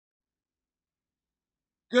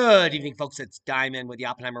Good evening, folks. It's Diamond with the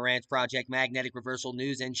Oppenheimer Ranch Project, Magnetic Reversal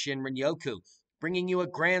News, and Shinrin Yoku, bringing you a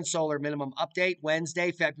grand solar minimum update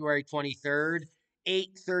Wednesday, February 23rd,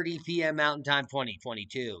 8:30 p.m. Mountain Time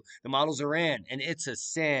 2022. The models are in, and it's a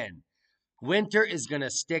sin. Winter is going to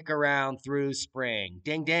stick around through spring.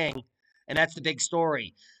 Ding, ding. And that's the big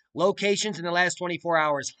story. Locations in the last 24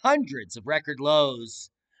 hours, hundreds of record lows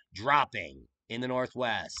dropping in the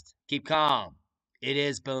Northwest. Keep calm. It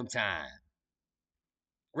is boom time.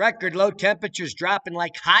 Record low temperatures dropping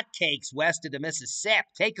like hotcakes west of the Mississippi.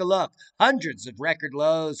 Take a look. Hundreds of record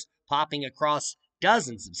lows popping across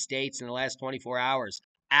dozens of states in the last 24 hours.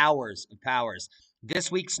 Hours of powers. This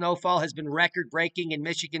week's snowfall has been record breaking in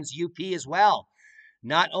Michigan's UP as well.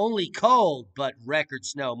 Not only cold, but record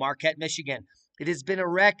snow. Marquette, Michigan. It has been a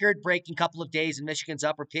record breaking couple of days in Michigan's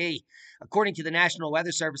Upper P. According to the National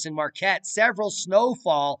Weather Service in Marquette, several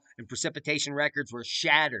snowfall and precipitation records were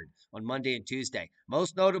shattered on Monday and Tuesday.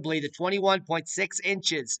 Most notably, the 21.6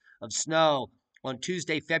 inches of snow on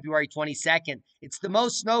Tuesday, February 22nd. It's the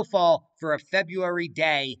most snowfall for a February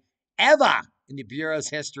day ever in the Bureau's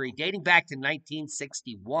history, dating back to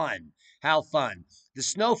 1961. How fun. The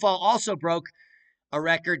snowfall also broke a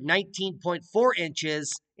record 19.4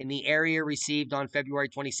 inches in the area received on February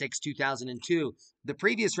 26, 2002. The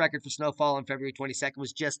previous record for snowfall on February 22nd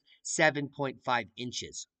was just 7.5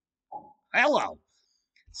 inches. Hello.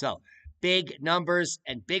 So, big numbers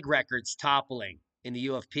and big records toppling in the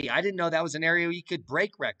UFP. I didn't know that was an area where you could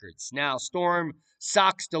break records. Now, storm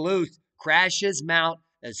socks Duluth, crashes mount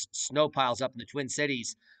as snow piles up in the Twin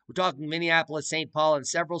Cities. We're talking Minneapolis, St. Paul, and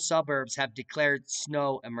several suburbs have declared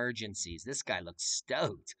snow emergencies. This guy looks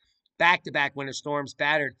stoked. Back-to-back winter storms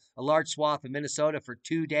battered a large swath of Minnesota for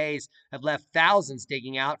 2 days, have left thousands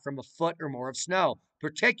digging out from a foot or more of snow,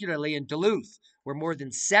 particularly in Duluth, where more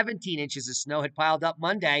than 17 inches of snow had piled up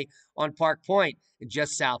Monday on Park Point and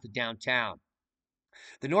just south of downtown.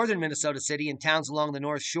 The northern Minnesota city and towns along the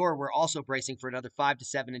North Shore were also bracing for another 5 to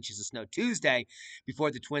 7 inches of snow Tuesday before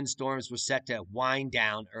the twin storms were set to wind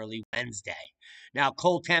down early Wednesday. Now,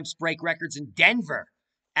 cold temps break records in Denver.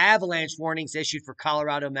 Avalanche warnings issued for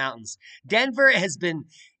Colorado mountains. Denver has been,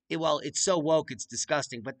 well, it's so woke, it's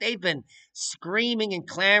disgusting, but they've been screaming and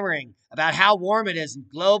clamoring about how warm it is and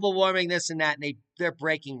global warming, this and that, and they're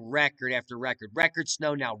breaking record after record. Record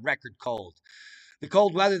snow now, record cold. The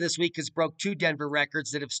cold weather this week has broke 2 Denver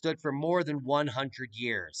records that have stood for more than 100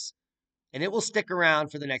 years. And it will stick around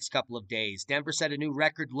for the next couple of days. Denver set a new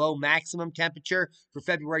record low maximum temperature for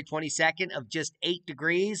February 22nd of just 8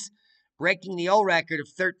 degrees, breaking the old record of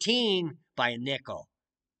 13 by a nickel.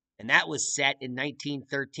 And that was set in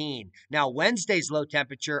 1913. Now, Wednesday's low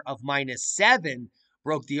temperature of -7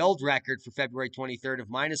 broke the old record for February 23rd of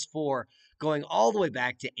 -4, going all the way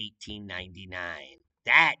back to 1899.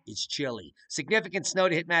 That is chilly. Significant snow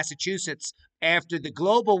to hit Massachusetts after the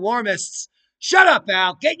global warmists. Shut up,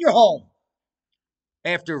 Al. Get in your home.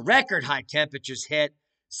 After record high temperatures hit,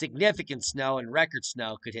 significant snow and record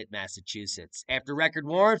snow could hit Massachusetts. After record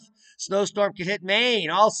warmth, snowstorm could hit Maine.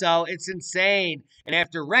 Also, it's insane. And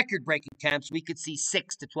after record breaking temps, we could see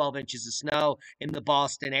 6 to 12 inches of snow in the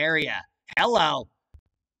Boston area. Hello.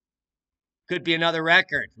 Could be another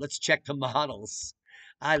record. Let's check the models.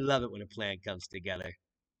 I love it when a plan comes together.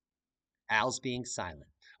 Al's being silent.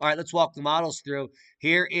 All right, let's walk the models through.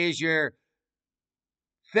 Here is your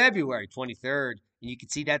February 23rd. And you can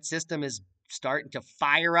see that system is starting to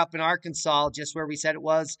fire up in Arkansas, just where we said it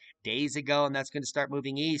was days ago, and that's going to start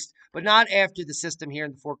moving east. But not after the system here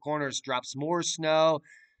in the Four Corners drops more snow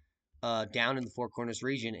down in the Four Corners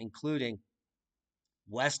region, including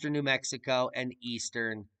western New Mexico and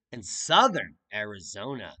eastern and southern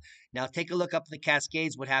Arizona. Now, take a look up the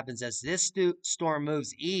Cascades. What happens as this storm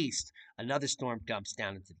moves east, another storm dumps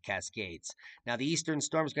down into the Cascades. Now, the eastern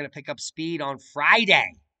storm is going to pick up speed on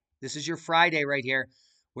Friday. This is your Friday right here,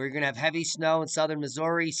 where you're going to have heavy snow in southern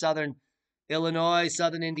Missouri, southern Illinois,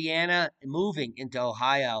 southern Indiana, moving into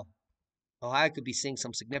Ohio. Ohio could be seeing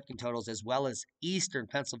some significant totals, as well as eastern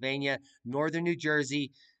Pennsylvania, northern New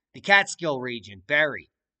Jersey, the Catskill region, Berry,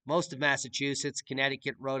 most of Massachusetts,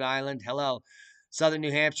 Connecticut, Rhode Island, hello, southern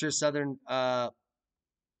New Hampshire, southern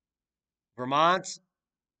Vermont.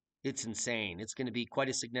 It's insane. It's going to be quite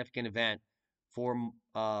a significant event for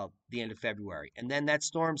the end of February. And then that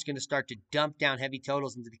storm's going to start to dump down heavy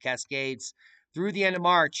totals into the Cascades through the end of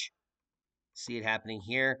March. See it happening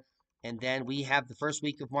here. And then we have the first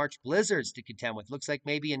week of March blizzards to contend with. Looks like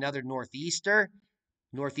maybe another northeast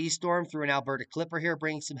storm through an Alberta Clipper here,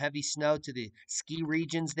 bringing some heavy snow to the ski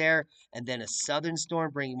regions there. And then a southern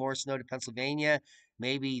storm bringing more snow to Pennsylvania,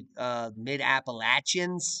 maybe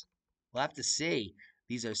mid-Appalachians. We'll have to see.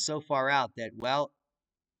 These are so far out that, well,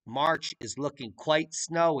 March is looking quite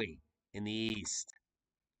snowy in the east.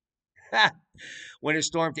 Winter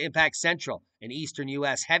storm to impact central and eastern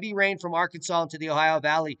U.S. Heavy rain from Arkansas into the Ohio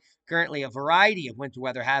Valley. Currently, a variety of winter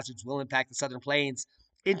weather hazards will impact the southern plains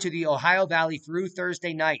into the Ohio Valley through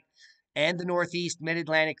Thursday night and the Northeast Mid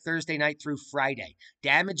Atlantic Thursday night through Friday.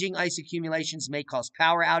 Damaging ice accumulations may cause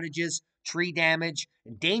power outages, tree damage,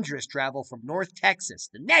 and dangerous travel from North Texas,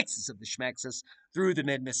 the nexus of the Schmexus, through the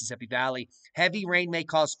mid Mississippi Valley. Heavy rain may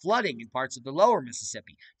cause flooding in parts of the lower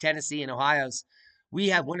Mississippi, Tennessee, and Ohio's. We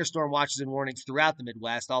have winter storm watches and warnings throughout the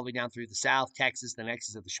Midwest, all the way down through the South, Texas, the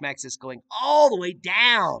nexus of the Schmexus, going all the way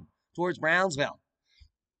down towards Brownsville.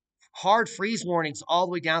 Hard freeze warnings all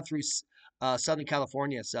the way down through Southern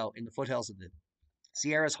California. So in the foothills of the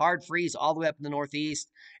Sierras, hard freeze all the way up in the Northeast,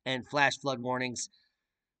 and flash flood warnings.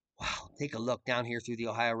 Wow, take a look down here through the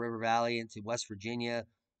Ohio River Valley into West Virginia,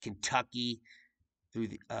 Kentucky, through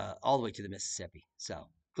the all the way to the Mississippi. So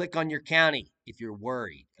click on your county if you're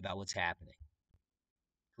worried about what's happening.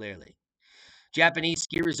 Clearly. Japanese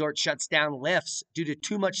ski resort shuts down lifts due to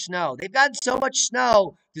too much snow. They've gotten so much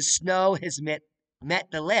snow, the snow has met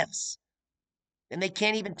the lifts, and they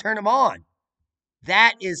can't even turn them on.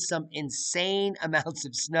 That is some insane amounts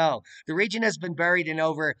of snow. The region has been buried in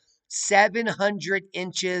over 700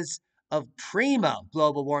 inches of primo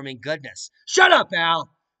global warming goodness. Shut up,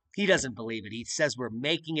 Al. He doesn't believe it. He says we're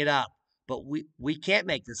making it up, but we can't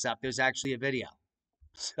make this up. There's actually a video.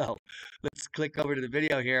 So let's click over to the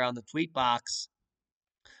video here on the tweet box.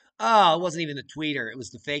 Oh, it wasn't even the tweeter. It was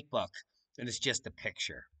the fake book. And it's just a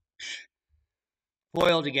picture.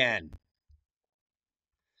 Foiled again.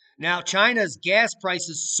 Now, China's gas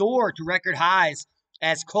prices soar to record highs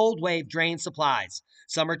as cold wave drains supplies.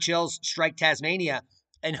 Summer chills strike Tasmania,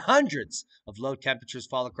 and hundreds of low temperatures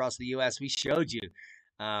fall across the U.S. We showed you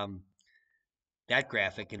that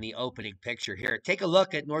graphic in the opening picture here. Take a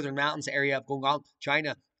look at northern mountains area of Guangdong,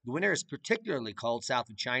 China. The winter is particularly cold south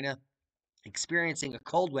of China, experiencing a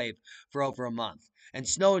cold wave for over a month. And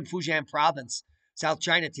snow in Fujian province, South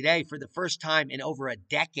China today for the first time in over a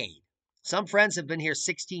decade. Some friends have been here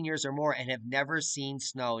 16 years or more and have never seen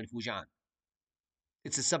snow in Fujian.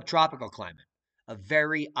 It's a subtropical climate, a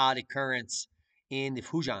very odd occurrence in the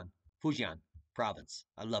Fujian province.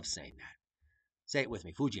 I love saying that. Say it with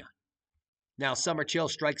me, Fujian. Now, summer chill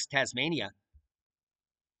strikes Tasmania.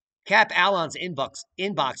 Cap Allen's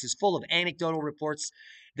inbox is full of anecdotal reports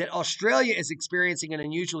that Australia is experiencing an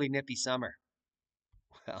unusually nippy summer.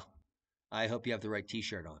 Well, I hope you have the right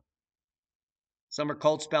t-shirt on. Summer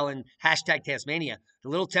cold spell in #Tasmania. The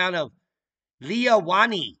little town of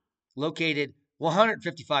Liawani, located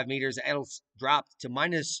 155 meters, it'll drop to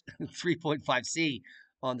minus 3.5 C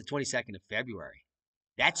on the 22nd of February.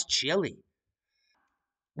 That's chilly.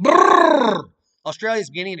 Brrr! Australia is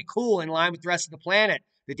beginning to cool in line with the rest of the planet.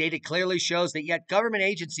 The data clearly shows that yet government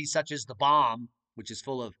agencies such as the BOM, which is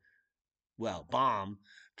full of, well, bomb,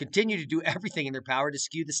 continue to do everything in their power to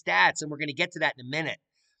skew the stats. And we're going to get to that in a minute.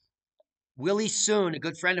 Willie Soon, a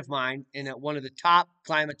good friend of mine and one of the top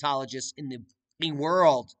climatologists in the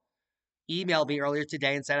world, emailed me earlier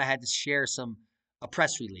today and said I had to share a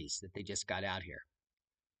press release that they just got out here.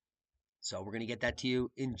 So we're going to get that to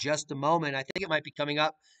you in just a moment. I think it might be coming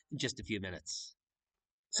up in just a few minutes.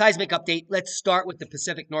 Seismic update. Let's start with the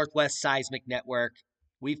Pacific Northwest Seismic Network.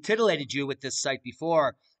 We've titillated you with this site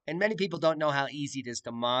before, and many people don't know how easy it is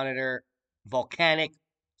to monitor volcanic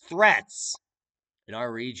threats in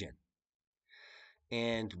our region.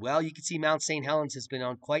 And, well, you can see Mount St. Helens has been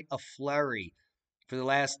on quite a flurry for the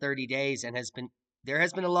last 30 days and there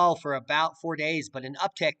has been a lull for about 4 days, but an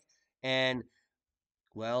uptick, and,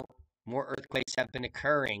 well, more earthquakes have been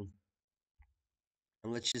occurring.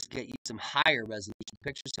 And let's just get you some higher resolution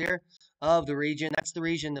pictures here of the region. That's the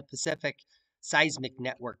region the Pacific Seismic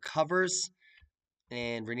Network covers.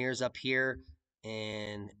 And Rainier's up here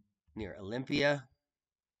and near Olympia.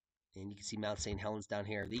 And you can see Mount St. Helens down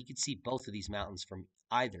here. You can see both of these mountains from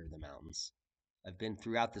either of the mountains. I've been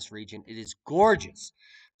throughout this region. It is gorgeous.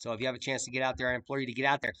 So if you have a chance to get out there, I implore you to get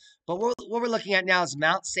out there. But what we're looking at now is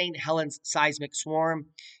Mount St. Helens seismic swarm.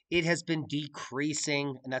 It has been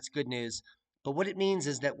decreasing, and that's good news. But what it means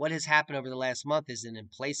is that what has happened over the last month is an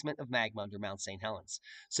emplacement of magma under Mount St. Helens.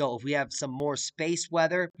 So if we have some more space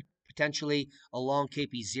weather, potentially along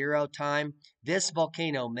KP0 time, this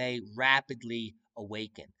volcano may rapidly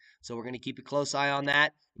awaken. So we're going to keep a close eye on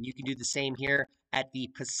that. And you can do the same here at the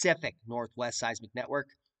Pacific Northwest Seismic Network.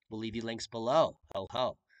 We'll leave you links below. Ho,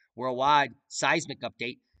 ho. Worldwide seismic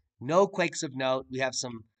update. No quakes of note. We have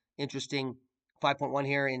some interesting 5.1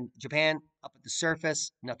 here in Japan up at the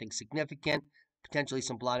surface. Nothing significant. Potentially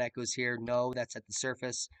some blood echoes here. No, that's at the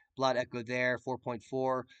surface. Blood echo there,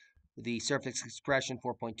 4.4. The surface expression,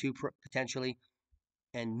 4.2 potentially.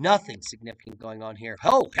 And nothing significant going on here.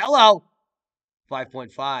 Oh, hello!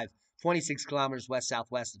 5.5. 26 kilometers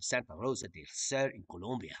west-southwest of Santa Rosa del Sur in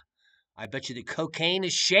Colombia. I bet you the cocaine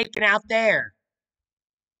is shaking out there.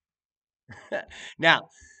 Now,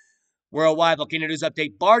 worldwide volcano news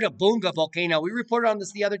update. Bunga volcano. We reported on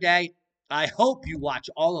this the other day. I hope you watch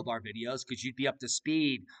all of our videos because you'd be up to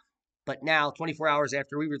speed. But now, 24 hours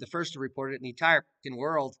after we were the first to report it in the entire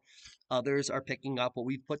world, others are picking up what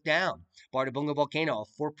we've put down. Bunga volcano,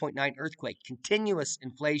 a 4.9 earthquake, continuous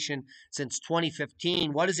inflation since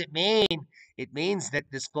 2015. What does it mean? It means that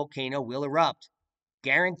this volcano will erupt.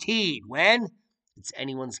 Guaranteed. When? It's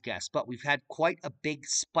anyone's guess. But we've had quite a big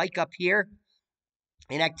spike up here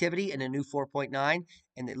in activity in a new 4.9,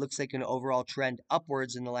 and it looks like an overall trend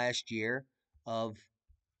upwards in the last year of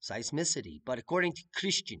seismicity. But according to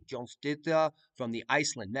Christian Jonstita from the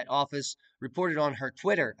Iceland Met Office, reported on her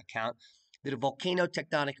Twitter account that a volcano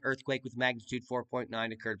tectonic earthquake with magnitude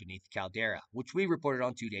 4.9 occurred beneath the caldera, which we reported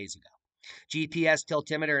on 2 days ago. GPS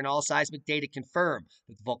tiltimeter and all seismic data confirm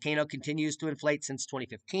that the volcano continues to inflate since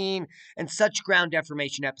 2015, and such ground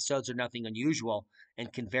deformation episodes are nothing unusual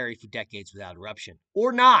and can vary for decades without eruption.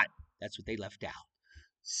 Or not. That's what they left out.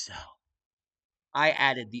 So, I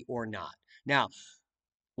added the or not. Now,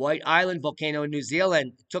 White Island volcano in New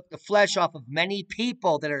Zealand took the flesh off of many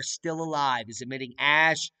people that are still alive, is emitting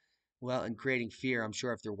ash, well, and creating fear, I'm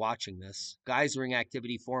sure, if they're watching this. Geysering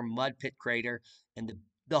activity formed mud pit crater, and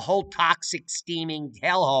the whole toxic steaming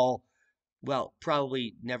hellhole, well,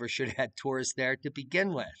 probably never should have had tourists there to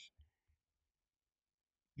begin with.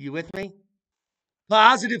 You with me?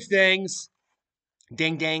 Positive things.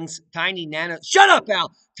 Ding dings. Tiny nano. Shut up,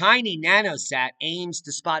 Al! Tiny nanosat aims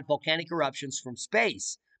to spot volcanic eruptions from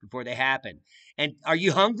space before they happen. And are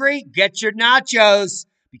you hungry? Get your nachos,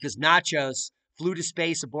 because nachos flew to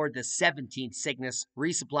space aboard the 17th Cygnus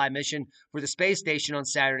resupply mission for the space station on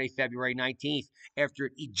Saturday, February 19th, after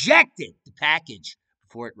it ejected the package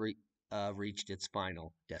before it reached its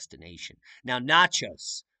final destination. Now,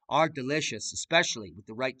 nachos are delicious, especially with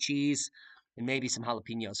the right cheese and maybe some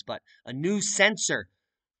jalapenos. But a new sensor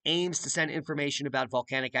aims to send information about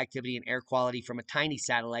volcanic activity and air quality from a tiny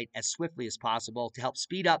satellite as swiftly as possible to help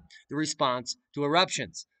speed up the response to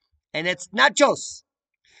eruptions. And it's nachos.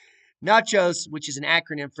 NACHOS, which is an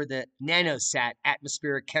acronym for the Nanosat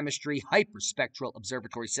Atmospheric Chemistry Hyperspectral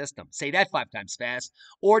Observatory System. Say that 5 times fast.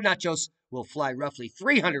 Or NACHOS will fly roughly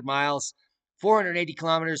 300 miles, 480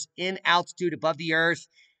 kilometers in altitude above the Earth,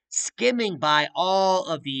 skimming by all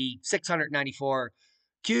of the 694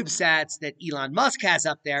 CubeSats that Elon Musk has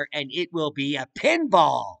up there, and it will be a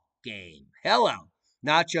pinball game. Hello.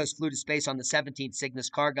 Nachos flew to space on the 17th Cygnus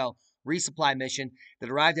cargo resupply mission that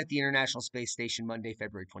arrived at the International Space Station Monday,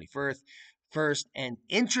 February 21st. And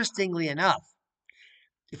interestingly enough,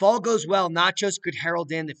 if all goes well, Nachos could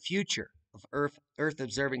herald in the future of Earth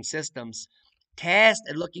observing systems tasked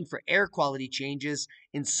at looking for air quality changes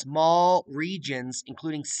in small regions,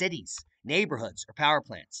 including cities, neighborhoods, or power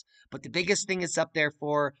plants. But the biggest thing it's up there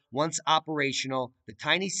for, once operational, the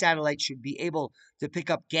tiny satellite should be able to pick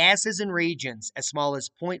up gases in regions as small as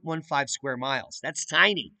 0.15 square miles. That's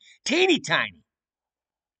tiny, teeny tiny.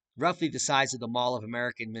 Roughly the size of the Mall of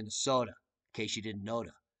America in Minnesota, in case you didn't know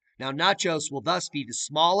that. Now, Nachos will thus be the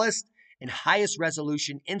smallest and highest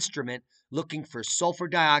resolution instrument looking for sulfur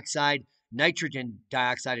dioxide, nitrogen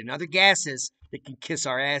dioxide, and other gases that can kiss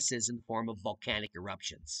our asses in the form of volcanic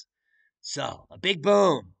eruptions. So, a big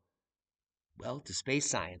boom. Well, to space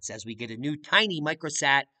science as we get a new tiny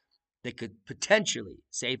microsat that could potentially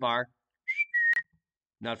save our,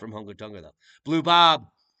 not from Hunga Tonga though, Blue Bob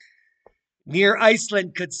near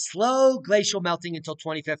Iceland could slow glacial melting until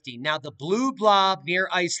 2050. Now, the blue blob near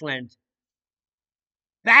Iceland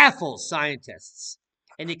baffles scientists,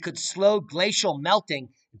 and it could slow glacial melting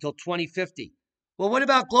until 2050. Well, what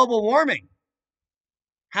about global warming?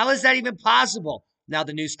 How is that even possible? Now,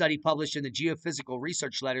 the new study published in the Geophysical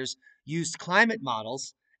Research Letters used climate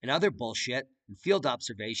models and other bullshit and field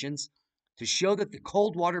observations to show that the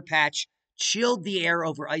cold water patch chilled the air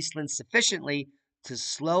over Iceland sufficiently to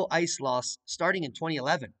slow ice loss starting in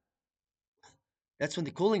 2011. That's when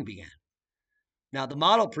the cooling began. Now, the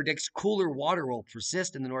model predicts cooler water will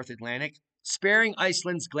persist in the North Atlantic, sparing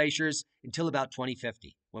Iceland's glaciers until about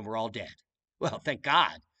 2050, when we're all dead. Well, thank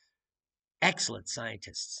God. Excellent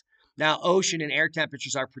scientists. Now, ocean and air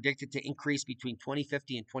temperatures are predicted to increase between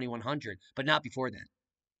 2050 and 2100, but not before then,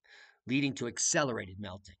 leading to accelerated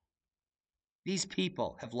melting. These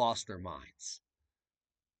people have lost their minds.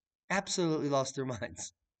 Absolutely lost their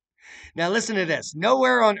minds. Now, listen to this.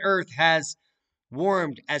 Nowhere on Earth has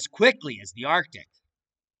warmed as quickly as the Arctic,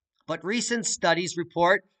 but recent studies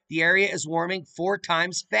report the area is warming 4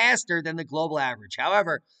 times faster than the global average.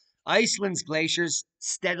 However, Iceland's glaciers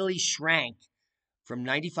steadily shrank from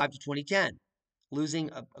 95 to 2010, losing,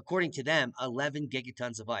 according to them, 11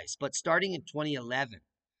 gigatons of ice. But starting in 2011,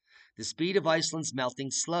 the speed of Iceland's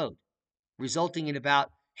melting slowed, resulting in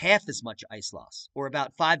about half as much ice loss, or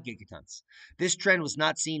about 5 gigatons. This trend was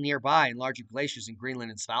not seen nearby in larger glaciers in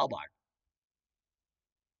Greenland and Svalbard.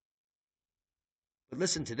 But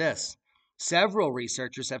listen to this. Several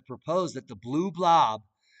researchers have proposed that the blue blob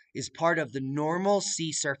is part of the normal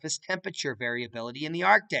sea surface temperature variability in the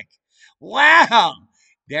Arctic. Wow!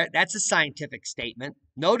 That's a scientific statement.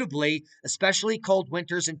 Notably, especially cold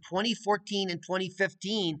winters in 2014 and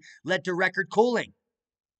 2015 led to record cooling.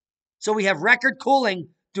 So we have record cooling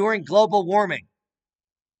during global warming,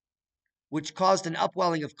 which caused an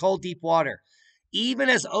upwelling of cold, deep water, even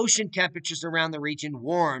as ocean temperatures around the region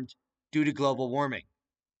warmed due to global warming.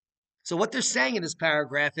 So what they're saying in this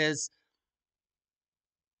paragraph is,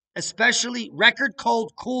 especially record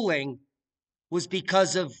cold cooling was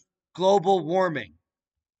because of global warming.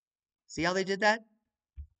 See how they did that?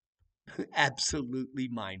 Absolutely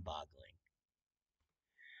mind-boggling.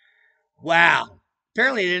 Wow.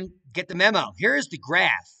 Apparently they didn't get the memo. Here is the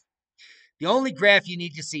graph. The only graph you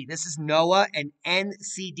need to see. This is NOAA and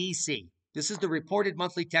NCDC. This is the reported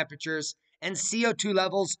monthly temperatures and CO2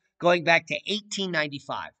 levels going back to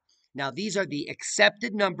 1895. Now, these are the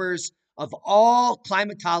accepted numbers of all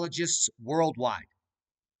climatologists worldwide.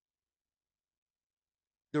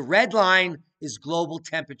 The red line is global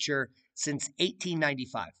temperature since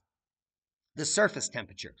 1895. The surface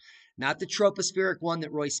temperature, not the tropospheric one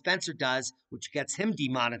that Roy Spencer does, which gets him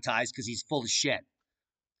demonetized because he's full of shit.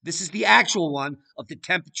 This is the actual one of the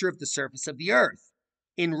temperature of the surface of the Earth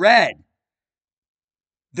in red.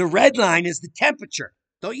 The red line is the temperature.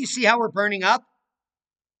 Don't you see how we're burning up?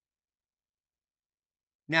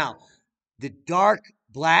 Now, the dark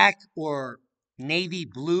black or navy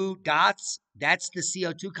blue dots, that's the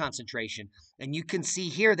CO2 concentration. And you can see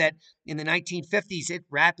here that in the 1950s, it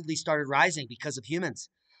rapidly started rising because of humans,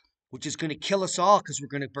 which is going to kill us all because we're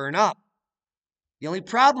going to burn up. The only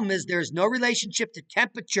problem is there is no relationship to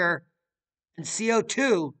temperature and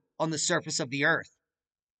CO2 on the surface of the Earth.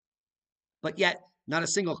 But yet, not a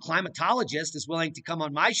single climatologist is willing to come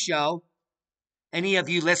on my show, any of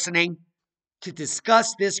you listening, to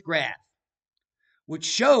discuss this graph, which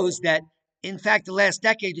shows that, in fact, the last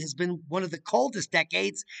decade has been one of the coldest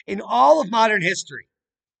decades in all of modern history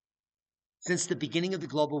since the beginning of the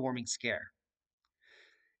global warming scare.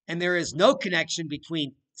 And there is no connection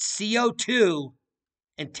between CO2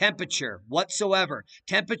 and temperature whatsoever.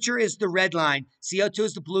 Temperature is the red line, CO2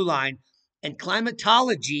 is the blue line, and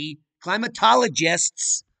climatologists,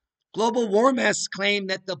 global warmists claim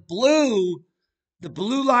that the blue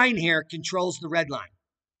line here controls the red line.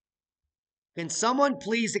 Can someone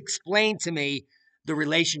please explain to me the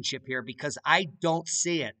relationship here, because I don't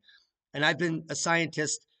see it. And I've been a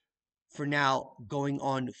scientist for now going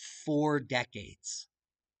on 4 decades.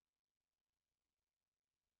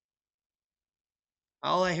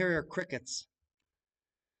 All I hear are crickets.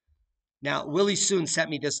 Now, Willie Soon sent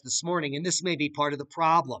me this morning, and this may be part of the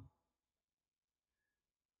problem.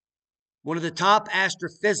 One of the top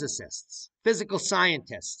astrophysicists, physical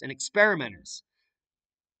scientists, and experimenters,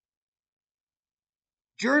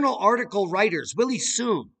 journal article writers, Willie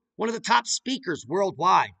Soon, one of the top speakers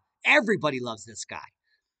worldwide. Everybody loves this guy.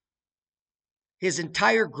 His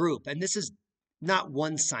entire group, and this is not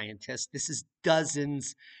one scientist, this is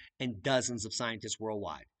dozens and dozens of scientists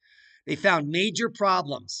worldwide. They found major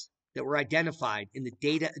problems that were identified in the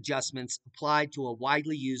data adjustments applied to a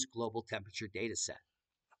widely used global temperature data set.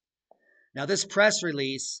 Now, this press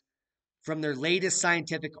release from their latest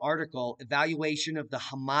scientific article, evaluation of the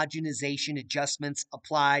homogenization adjustments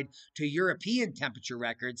applied to European temperature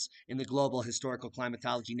records in the Global Historical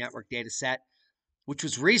Climatology Network data set, which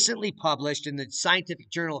was recently published in the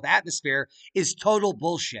Scientific Journal of Atmosphere, is total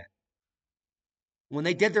bullshit. When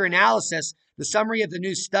they did their analysis, the summary of the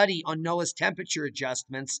new study on NOAA's temperature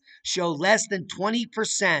adjustments show less than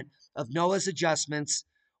 20% of NOAA's adjustments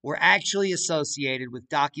were actually associated with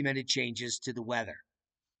documented changes to the weather.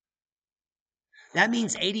 That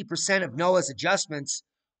means 80% of NOAA's adjustments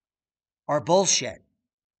are bullshit.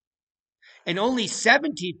 And only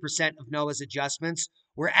 17% of NOAA's adjustments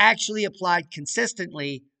were actually applied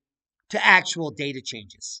consistently to actual data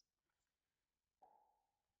changes.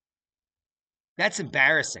 That's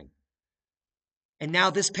embarrassing. And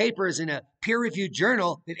now this paper is in a peer-reviewed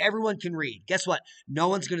journal that everyone can read. Guess what? No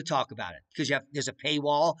one's going to talk about it because there's a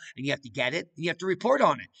paywall and you have to get it and you have to report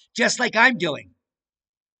on it, just like I'm doing.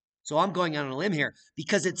 So I'm going on a limb here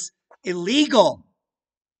because it's illegal.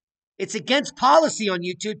 It's against policy on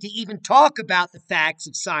YouTube to even talk about the facts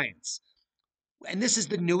of science. And this is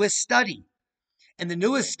the newest study. And the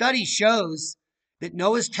newest study shows that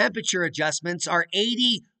Noah's temperature adjustments are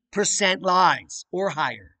 80% lies or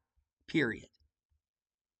higher, period.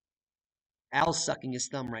 Al's sucking his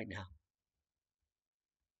thumb right now.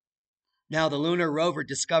 Now, the lunar rover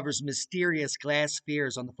discovers mysterious glass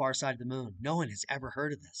spheres on the far side of the moon. No one has ever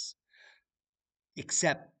heard of this,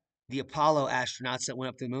 except the Apollo astronauts that went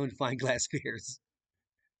up to the moon to find glass spheres.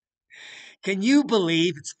 Can you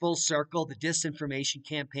believe it's full circle? The disinformation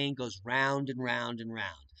campaign goes round and round and round.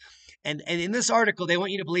 And in this article, they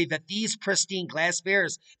want you to believe that these pristine glass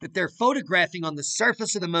spheres that they're photographing on the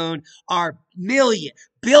surface of the moon are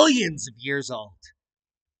billions of years old.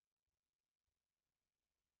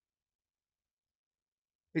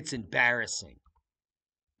 It's embarrassing.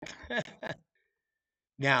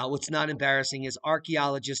 Now, what's not embarrassing is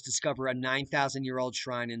archaeologists discover a 9,000-year-old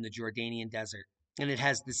shrine in the Jordanian desert, and it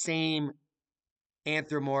has the same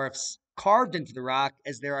anthropomorphs carved into the rock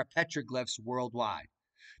as there are petroglyphs worldwide.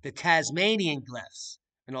 The Tasmanian glyphs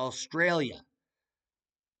in Australia,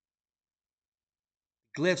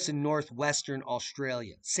 glyphs in northwestern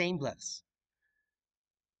Australia, same glyphs.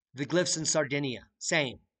 The glyphs in Sardinia,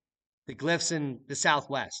 same. The glyphs in the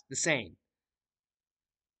southwest, the same.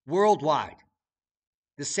 Worldwide,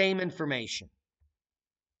 the same information.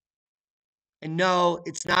 And no,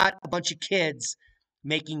 it's not a bunch of kids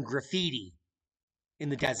making graffiti in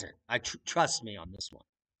the desert. Trust me on this one.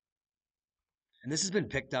 And this has been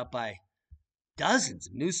picked up by dozens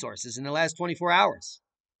of news sources in the last 24 hours.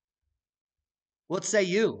 What say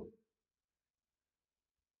you?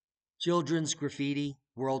 Children's graffiti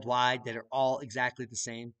worldwide that are all exactly the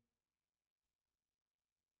same?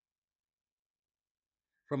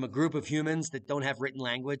 From a group of humans that don't have written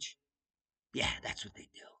language? Yeah, that's what they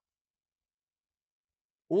do.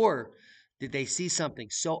 Or did they see something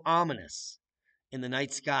so ominous in the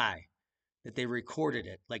night sky that they recorded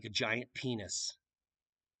it like a giant penis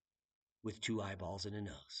with 2 eyeballs and a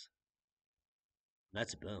nose?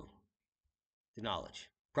 That's a boom. To knowledge.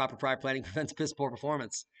 Proper prior planning prevents piss poor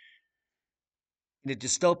performance. In a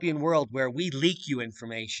dystopian world where we leak you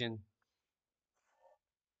information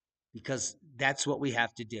because that's what we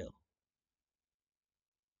have to do.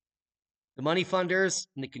 The money funders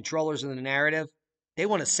and the controllers of the narrative, they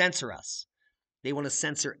want to censor us. They want to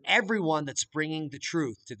censor everyone that's bringing the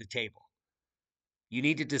truth to the table. You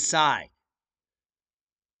need to decide.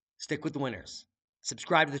 Stick with the winners.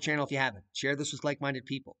 Subscribe to the channel if you haven't. Share this with like-minded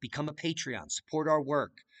people. Become a Patreon. Support our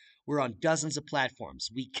work. We're on dozens of platforms.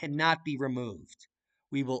 We cannot be removed.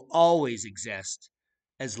 We will always exist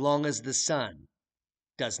as long as the sun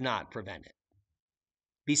does not prevent it.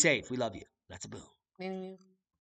 Be safe. We love you. That's a boom.